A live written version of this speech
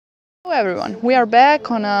Hello everyone, we are back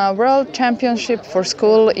on a World Championship for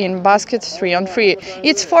school in basket 3-on-3.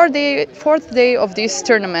 It's fourth day of this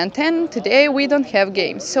tournament and today we don't have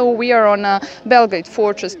games. So we are on a Belgrade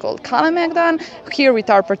fortress called Kalemegdan here with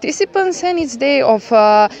our participants, and it's day of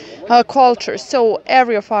culture. So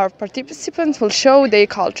every of our participants will show their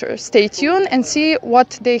culture. Stay tuned and see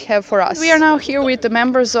what they have for us. We are now here with the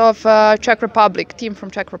members of Czech Republic, team from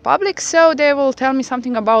Czech Republic. So they will tell me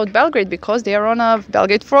something about Belgrade because they are on a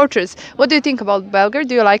Belgrade fortress. What do you think about Belgrade?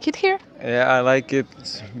 Do you like it here? Yeah, I like it.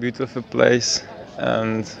 It's a beautiful place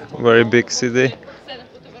and very big city.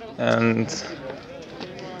 And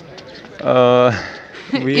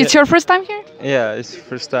It's your first time here? yeah, it's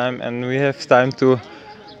first time, and we have time to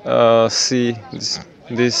see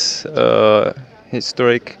this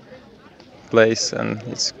historic place, and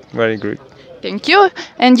it's very good. Thank you.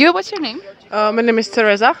 And you, what's your name? My name is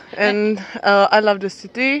Teresa, and I love the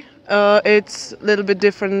city. It's a little bit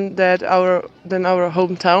different than our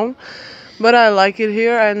hometown, but I like it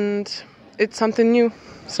here, and it's something new.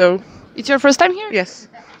 So It's your first time here? yes,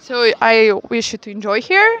 So I wish you to enjoy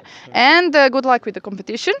here and good luck with the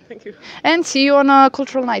competition. thank you. And see you on a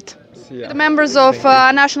cultural night. Yeah. The members of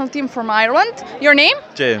national team from Ireland. Your name?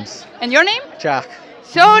 James. And your name? Jack.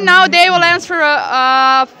 So now they will answer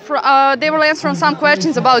on some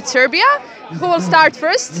questions about Serbia. Who will start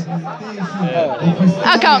first?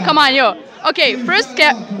 Come on, you. Okay,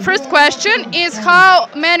 first question is how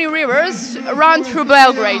many rivers run through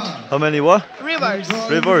Belgrade? How many what? Rivers.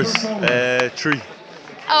 Rivers? 3.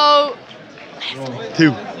 Oh,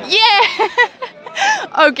 2.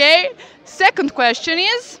 yeah. Okay. Second question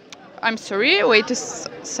is, I'm sorry. Wait a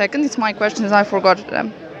second. It's my questions. I forgot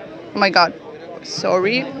them. Oh my God.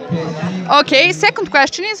 Sorry. Okay. Second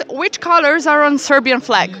question is, which colors are on Serbian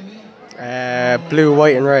flag? Blue,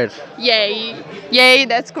 white, and red. Yay. Yay.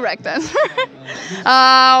 That's correct answer.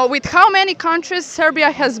 With how many countries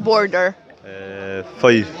Serbia has border?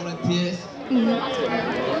 5.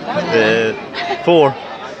 4.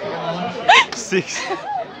 6.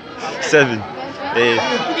 7. 8.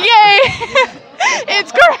 Yay!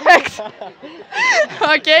 It's correct.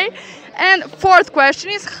 Okay. And fourth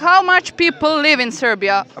question is, how much people live in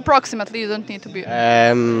Serbia? Approximately, you don't need to be.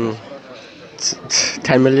 10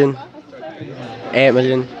 million, 8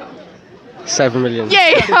 million, 7 million.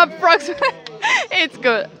 Yay! Approximately. It's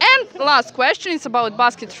good. And last question is about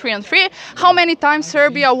basket 3-on-3. How many times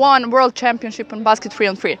Serbia won World Championship on basket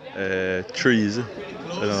 3-on-3? 3.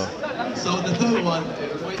 I don't know.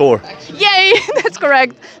 4. Yay! That's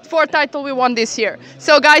correct. 4th title we won this year.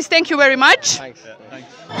 So guys, thank you very much. Thanks.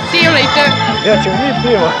 See you later.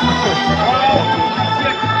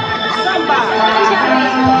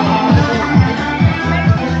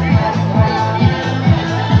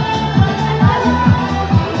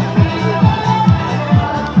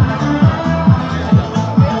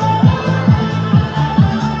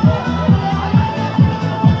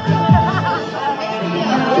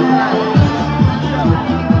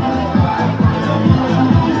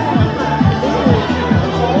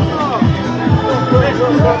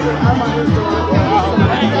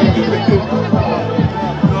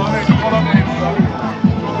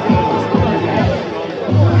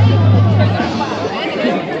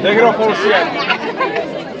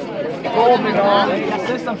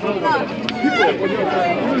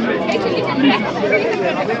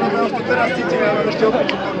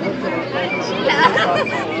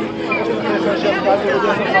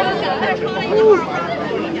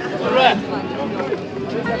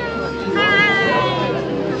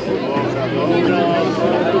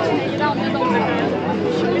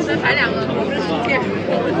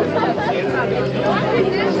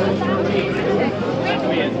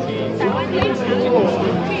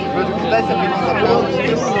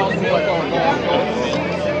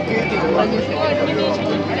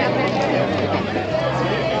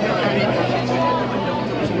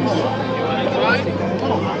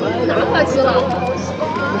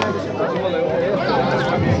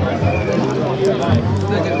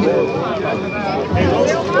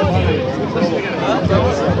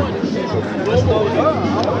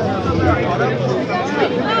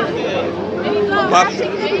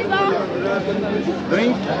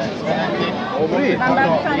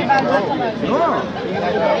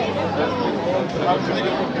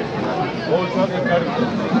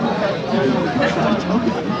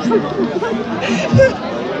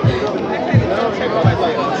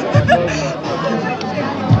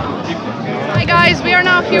 Hi guys, we are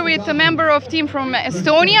now here with a member of team from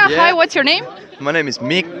Estonia. Yeah. Hi, what's your name? My name is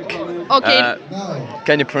Mick. Okay.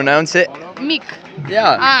 Can you pronounce it? Mick.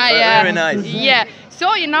 Yeah. Ah, yeah. Very nice. Yeah. So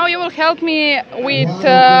now you will help me with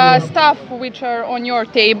stuff which are on your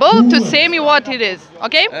table to say me what it is,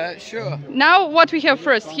 okay? Sure. Now what we have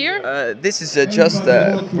first here? This is just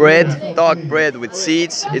bread, dark bread with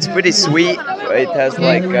seeds. It's pretty sweet. It has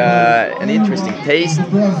like an interesting taste.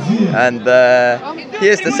 And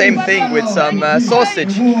here's the same thing with some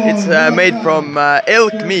sausage. It's made from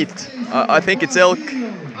elk meat. I think it's elk.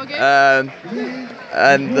 Okay.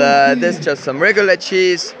 And there's just some regular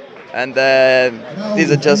cheese. And these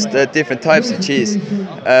are just different types of cheese.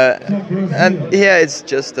 And here it's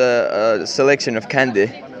just a selection of candy.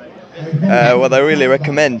 What I really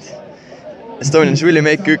recommend. Estonians really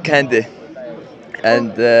make good candy.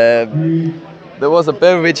 And there was a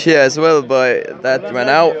beverage here as well, but that ran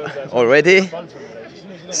out already.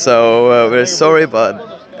 So we're sorry, but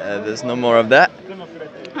there's no more of that.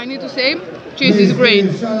 I need to say, cheese is great,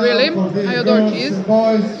 really. I adore cheese.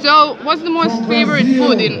 So, what's the most favorite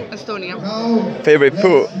food in Estonia? Favorite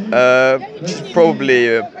food?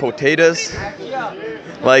 Probably potatoes.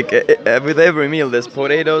 Like with every meal there's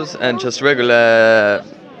potatoes and just regular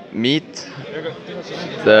meat.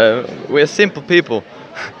 We're simple people.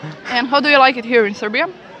 And how do you like it here in Serbia?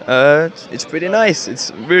 It's pretty nice.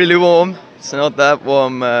 It's really warm. It's not that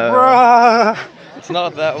warm. It's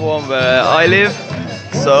not that warm where I live.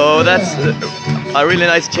 So that's a really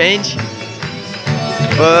nice change.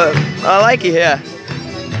 But I like it here.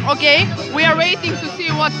 Okay, we are waiting to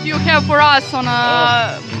see what you have for us on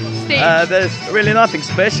a stage. There's really nothing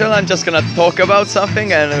special. I'm just gonna talk about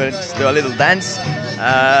something and just do a little dance.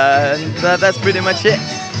 And that's pretty much it.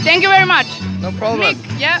 Thank you very much. No problem. Nick,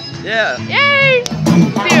 yeah? Yeah. Yay!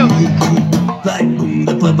 See you. Vai,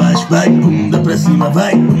 bunda pra baixo, vai, bunda pra cima,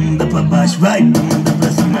 vai, bunda pra baixo, vai, bunda pra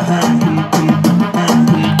cima, bunda pra cima.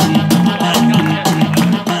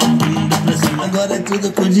 Agora é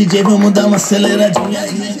tudo com o DJ, vamos dar uma aceleradinha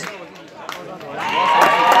aí.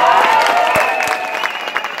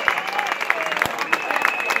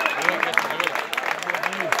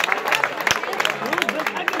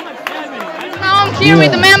 Now I'm here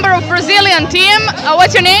with a member of Brazilian team.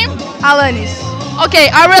 What's your name? Alanis. Okay,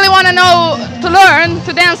 I really want to know to learn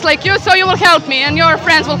to dance like you, so you will help me and your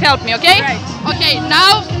friends will help me, okay? Right. Okay,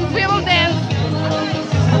 now we will dance.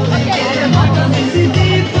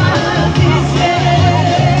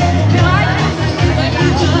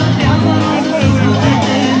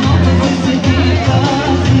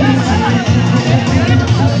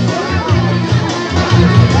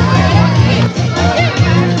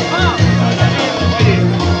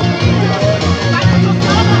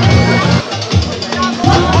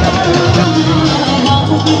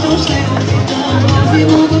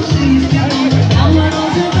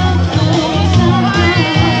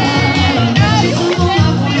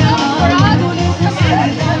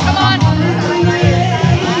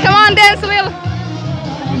 Come on, dance a little.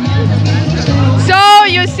 So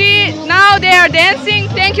you see, now they are dancing.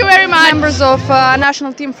 Thank you very much. Members of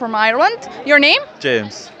national team from Ireland. Your name?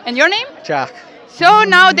 James. And your name? Jack. So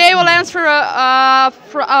now they will answer.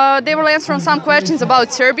 On some questions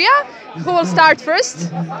about Serbia. Who will start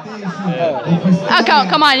first?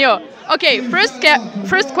 Come on, you. Okay, first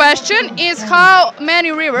question is how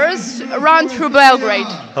many rivers run through Belgrade?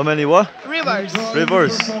 How many what? Rivers.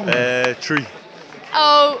 Rivers? 3.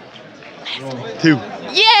 Oh, 2.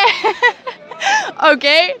 yeah.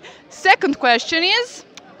 Okay. Second question is,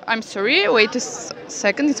 I'm sorry. Wait a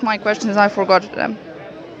second. It's my questions. I forgot them.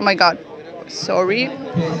 Oh my God. Sorry.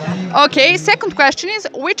 Okay. Second question is,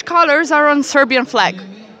 which colors are on Serbian flag?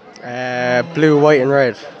 Blue, white, and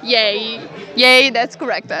red. Yay. Yay, that's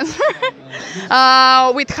correct answer.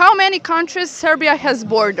 With how many countries Serbia has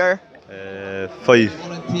border? 5.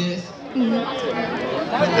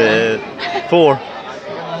 4.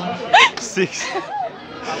 6.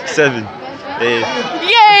 7. 8.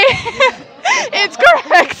 Yay! It's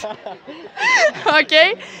correct.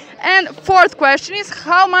 Okay. And fourth question is,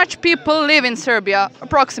 how much people live in Serbia?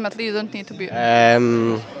 Approximately, you don't need to be...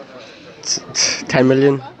 10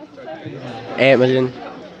 million, 8 million,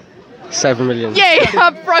 7 million. Yay,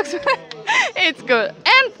 approximately. It's good.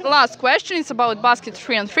 And last question is about basket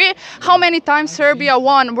 3-on-3. How many times Serbia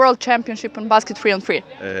won World Championship in basket 3-on-3?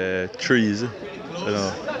 3. I don't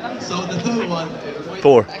know.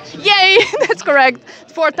 4. Yay, that's correct.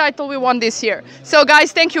 4th title we won this year. So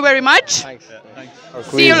guys, thank you very much. Thanks.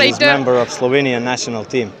 See you later. Member of Slovenian national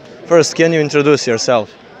team. First, can you introduce yourself?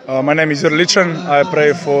 My name is Jurličan. I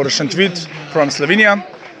play for Šentvid from Slovenia,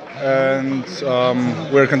 and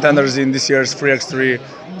we're contenders in this year's 3x3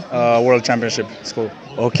 World Championship school.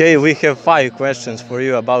 Okay, we have 5 questions for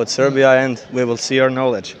you about Serbia, and we will see your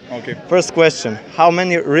knowledge. Okay. First question: how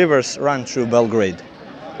many rivers run through Belgrade?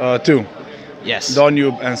 2. Yes.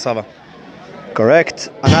 Danube and Sava. Correct.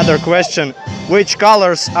 Another question. Which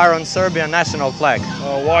colors are on Serbia national flag?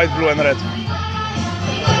 White, blue and red.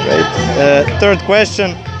 Great. Third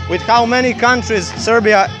question. With how many countries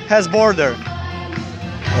Serbia has border?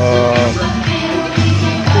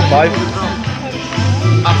 5,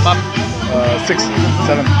 6,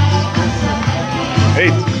 7,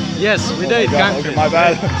 8. Yes, with 8 countries. Okay, my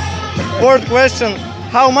bad. Fourth question.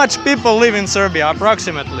 How much people live in Serbia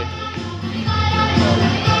approximately?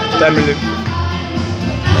 10 million.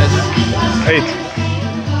 8.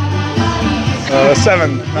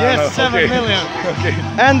 7. Yes, 7 million. Okay.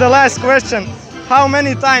 And the last question. How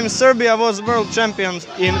many times Serbia was world champions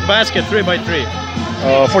in basket 3x3?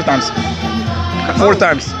 4 times. 4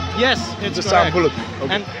 times. Yes, it's Just correct. bullet.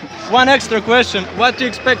 Okay. And one extra question. What do you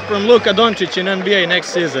expect from Luka Doncic in NBA next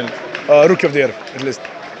season? Rookie of the year, at least.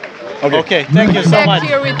 Okay. Okay, thank you so Back much.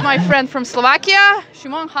 here with my friend from Slovakia,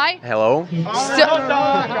 Shimon. Hi. Hello.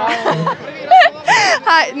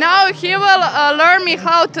 Hi. Now he will learn me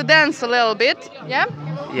how to dance a little bit. Yeah.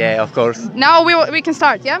 Yeah, of course. Now we can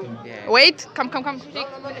start. Yeah. Wait. Come.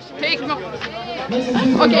 Take. No.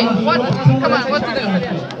 Okay. What? Come on. What to do?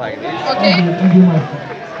 Okay. Okay.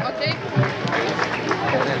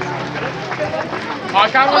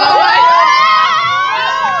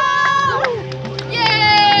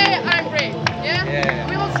 Yay! I'm great. Yeah.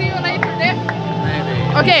 We will see you later there. Maybe.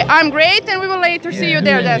 Okay. I'm great, and we will later see you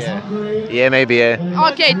there. Then. Yeah, maybe. Yeah.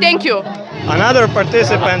 Okay. Thank you. Another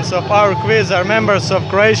participants of our quiz are members of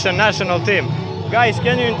Croatian national team. Guys,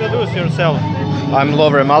 can you introduce yourself? I'm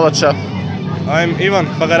Lovre Malacha. I'm Ivan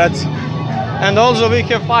Bagarac. And also we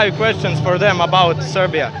have 5 questions for them about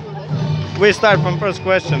Serbia. We start from first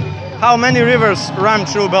question. How many rivers run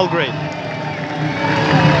through Belgrade? 1.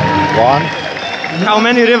 How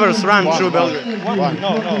many rivers run through Belgrade? 1.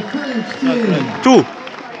 No. 2.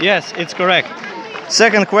 Yes, it's correct.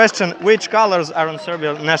 Second question. Which colors are on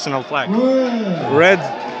Serbia's national flag? Red,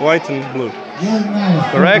 white and blue.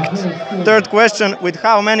 Correct. Third question. With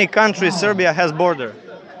how many countries Serbia has border?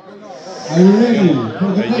 Are you ready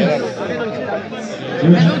for the test?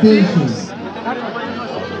 Presentations.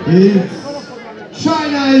 It's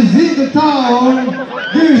China is in the town.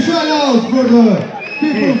 Give a shout out for the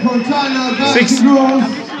people from China, guys 6. and girls.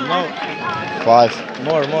 No. 5.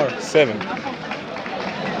 More. 7.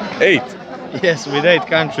 8. Yes, with 8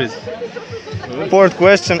 countries. Fourth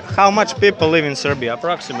question. How much people live in Serbia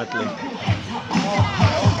approximately?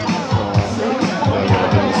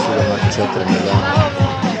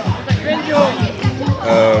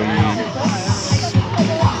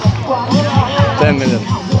 10 million.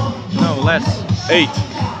 No, less. 8.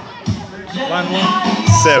 1 million?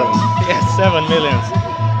 7. Yes, 7 millions.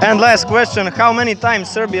 And last question. How many times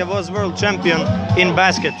Serbia was world champion in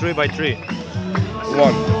basket 3x3?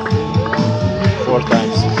 1. 4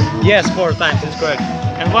 times. Yes, 4 times, it's correct.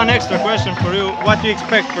 And one extra question for you. What do you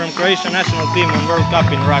expect from Croatian national team in World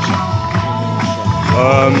Cup in Russia?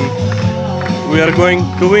 We are going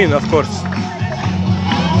to win, of course.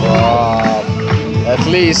 At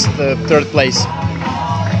least 3rd place.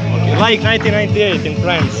 Okay. Like 1998 in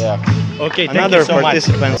France. Yeah. Okay, thank Another you so much.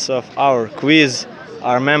 participants of our quiz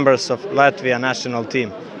are members of Latvia national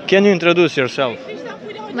team. Can you introduce yourself?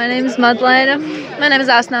 My name is Madlena. My name is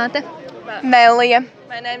Asnate. Melia.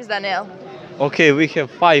 My name is Danielle. Okay, we have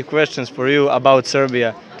 5 questions for you about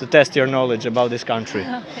Serbia to test your knowledge about this country.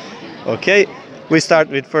 Okay, we start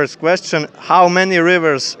with first question. How many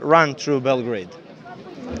rivers run through Belgrade?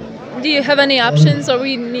 Do you have any options, or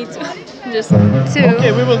we need to just 2?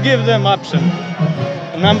 Okay, we will give them option.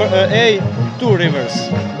 Number A, 2 rivers.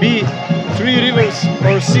 B, 3 rivers.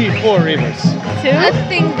 Or C, 4 rivers. 2? I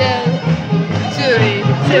think the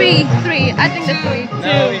 3. 3. I think the 3.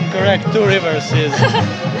 No, incorrect. 2 rivers is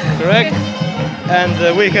correct. And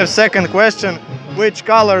we have second question. Which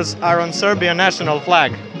colors are on Serbian national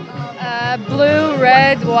flag? Blue,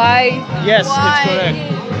 red, white. Yes, it's correct.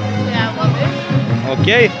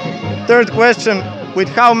 Okay. Third question. With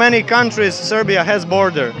how many countries Serbia has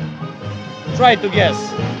border? Try to guess.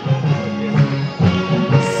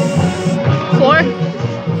 4?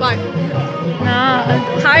 5. No.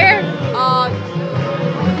 Higher?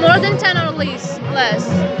 More than 10 or less?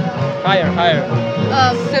 Higher.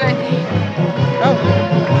 17. No.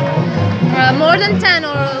 More than 10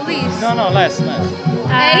 or less? No, less. 8?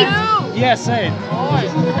 Yes, 8.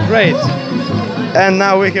 Great. And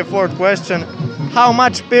now we have fourth question. How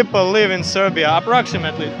much people live in Serbia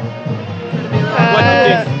approximately? What do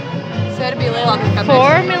you think? Serbia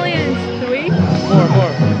 4 million. 3?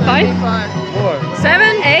 More. 5? 4.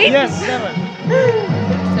 7? 8? Yes, 7.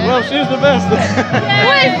 Well, she's the best.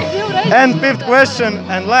 And fifth question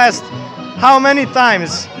and last. How many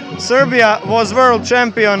times Serbia was world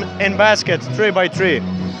champion in basket 3x3? 2?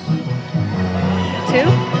 3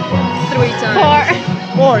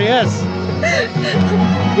 times. 4, yes.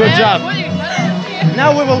 Good job.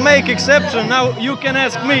 Now we will make exception. Now you can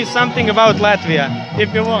ask me something about Latvia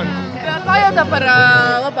if you want.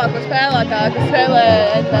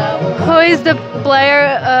 Who is the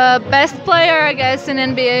best player, I guess, in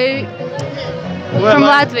NBA from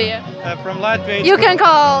Latvia? From Latvia. You can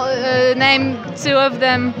name 2 of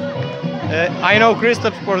them. I know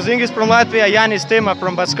Kristaps Porzingis from Latvia, Yanis Tima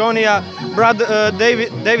from Baskonia,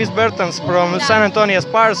 Davis Bertans from San Antonio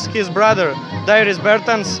Spurs, his brother Dairis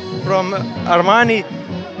Bertans from Armani,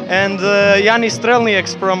 and Yanis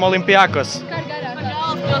Strelnieks from Olympiakos. Do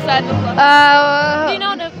you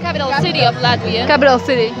know the capital city of Latvia? Capital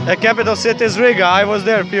city. The capital city is Riga. I was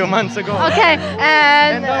there a few months ago. Okay,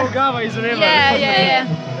 and Daugava is river. Yeah.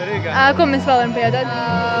 Riga. Ko mēs vēl varam piedāt?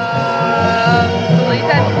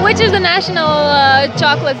 Which is the national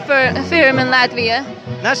chocolate firm in Latvia?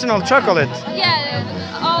 National chocolate? Yeah,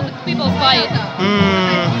 all the people buy it.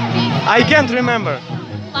 I can't remember.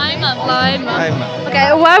 Lima.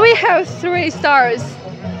 Okay, why we have 3 stars?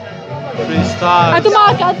 3 stars. Tu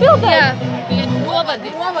māki atbildēt? Yeah.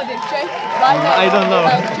 I don't know.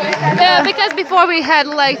 Yeah, because before we had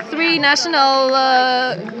like 3 national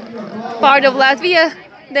part of Latvia,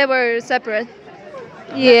 they were separate.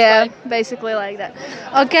 Yeah, basically like that.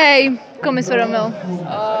 Okay, ko mēs varam vēl?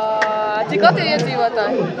 Cik Latvija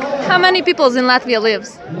iedzīvotāji? How many people in Latvia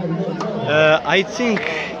lives? I think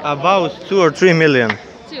about 2 or 3 million.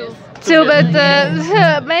 2, but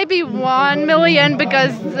maybe 1 million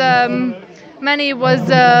because many was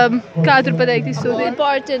kā tur pateikt izsūtīt?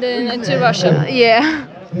 Deported into Russia. Yeah.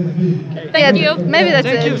 Thank you. Maybe that's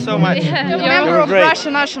it. Thank you so much. Yeah. Member of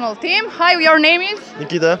Russian national team. Hi, your name is?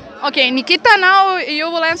 Nikita. Okay, Nikita, now you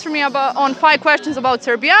will answer me on 5 questions about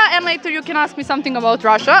Serbia, and later you can ask me something about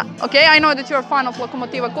Russia. Okay, I know that you're a fan of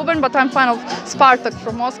Lokomotiva Kuban, but I'm fan of Spartak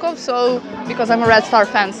from Moscow, so because I'm a Red Star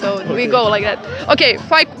fan, so we go like that. Okay,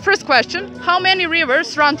 first question. How many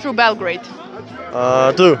rivers run through Belgrade?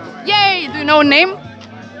 2. Yay! Do you know name?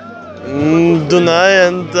 Dunai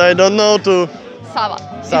and I don't know 2. Sava.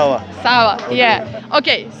 Sava. Yeah.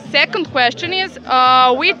 Okay, second question is,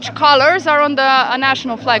 which colors are on the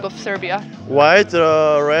national flag of Serbia? White,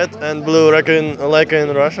 red and blue like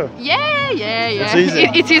in Russia. Yeah. It's easy.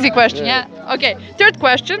 It's easy question, yeah. Okay, third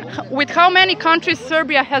question. With how many countries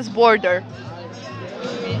Serbia has border?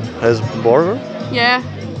 Has border? Yeah.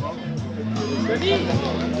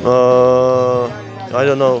 I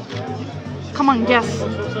don't know. Come on, guess.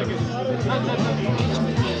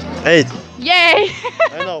 8. Yay!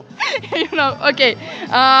 I know. You know, okay.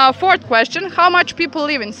 Fourth question. How much people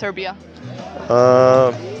live in Serbia?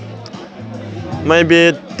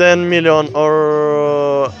 Maybe 10 million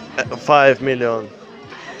or 5 million.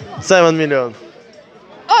 7 million.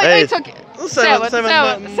 Oh, 8. it's okay. Seven.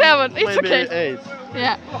 Seven. It's maybe okay. 8.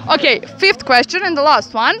 Yeah. Okay, fifth question and the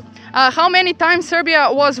last one. How many times Serbia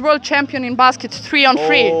was world champion in basket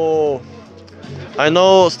 3-on-3? Oh, I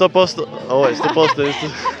know Stoposto. Oh, wait, Stoposto is.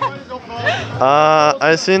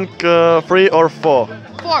 I think 3 or 4.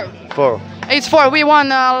 4. 4. It's 4. We won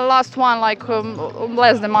last one like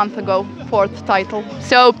less than a month ago, 4th title.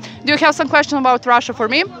 So, do you have some question about Russia for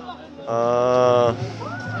me? No.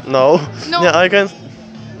 Yeah, I can.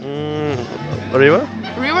 River?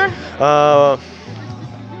 River?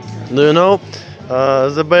 Do you know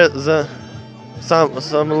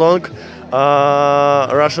some long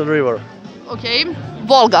Russian river? Okay.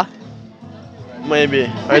 Volga. Maybe.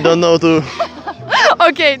 I don't know too.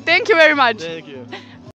 Okay, thank you very much. Thank you.